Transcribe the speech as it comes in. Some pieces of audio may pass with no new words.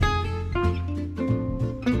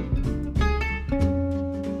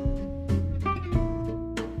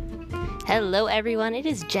Hello everyone, it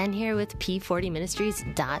is Jen here with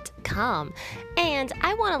P40ministries.com, and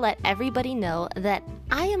I want to let everybody know that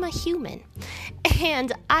I am a human,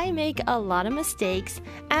 and I make a lot of mistakes,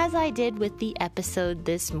 as I did with the episode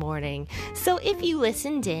this morning. So if you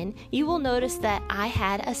listened in, you will notice that I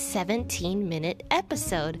had a 17-minute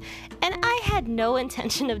episode, and I had no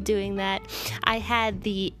intention of doing that. I had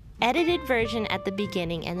the edited version at the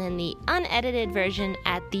beginning and then the unedited version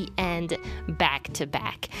at the end, back to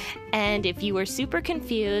back. And if you were super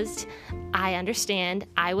confused, I understand.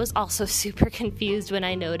 I was also super confused when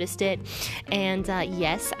I noticed it. And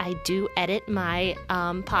yes, I do edit my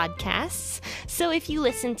podcasts. So if you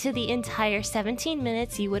listened to the entire 17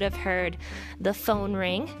 minutes, you would have heard the phone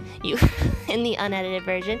ring. In the unedited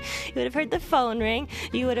version, you would have heard the phone ring.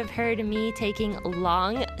 You would have heard me taking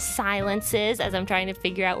long silences as I'm trying to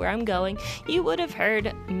figure out where I'm going. You would have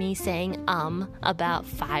heard me saying about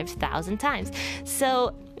 5,000 times.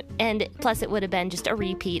 So, and plus it would have been just a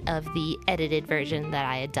repeat of the edited version that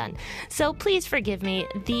I had done. So please forgive me.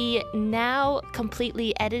 The now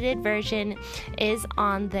completely edited version is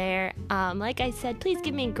on there. Like I said, please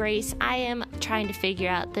give me grace. I am trying to figure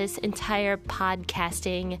out this entire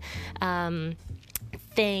podcasting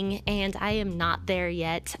thing, and I am not there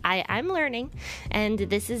yet. I'm learning, and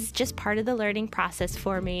this is just part of the learning process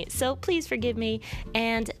for me. So please forgive me,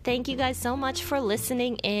 and thank you guys so much for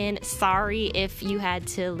listening in. Sorry if you had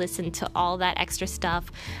to listen to all that extra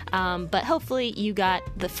stuff, but hopefully you got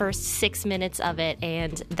the first 6 minutes of it,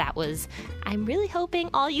 and that was, I'm really hoping,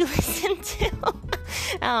 all you listened to.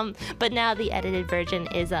 But now the edited version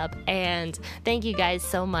is up, and thank you guys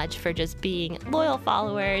so much for just being loyal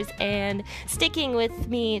followers and sticking with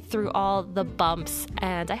me through all the bumps,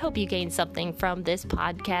 and I hope you gained something from this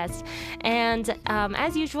podcast. And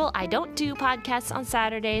as usual, I don't do podcasts on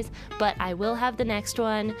Saturdays, but I will have the next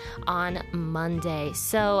one on Monday,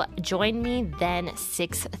 so join me then,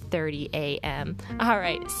 6:30 a.m. All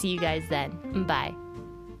right, see you guys then. Bye.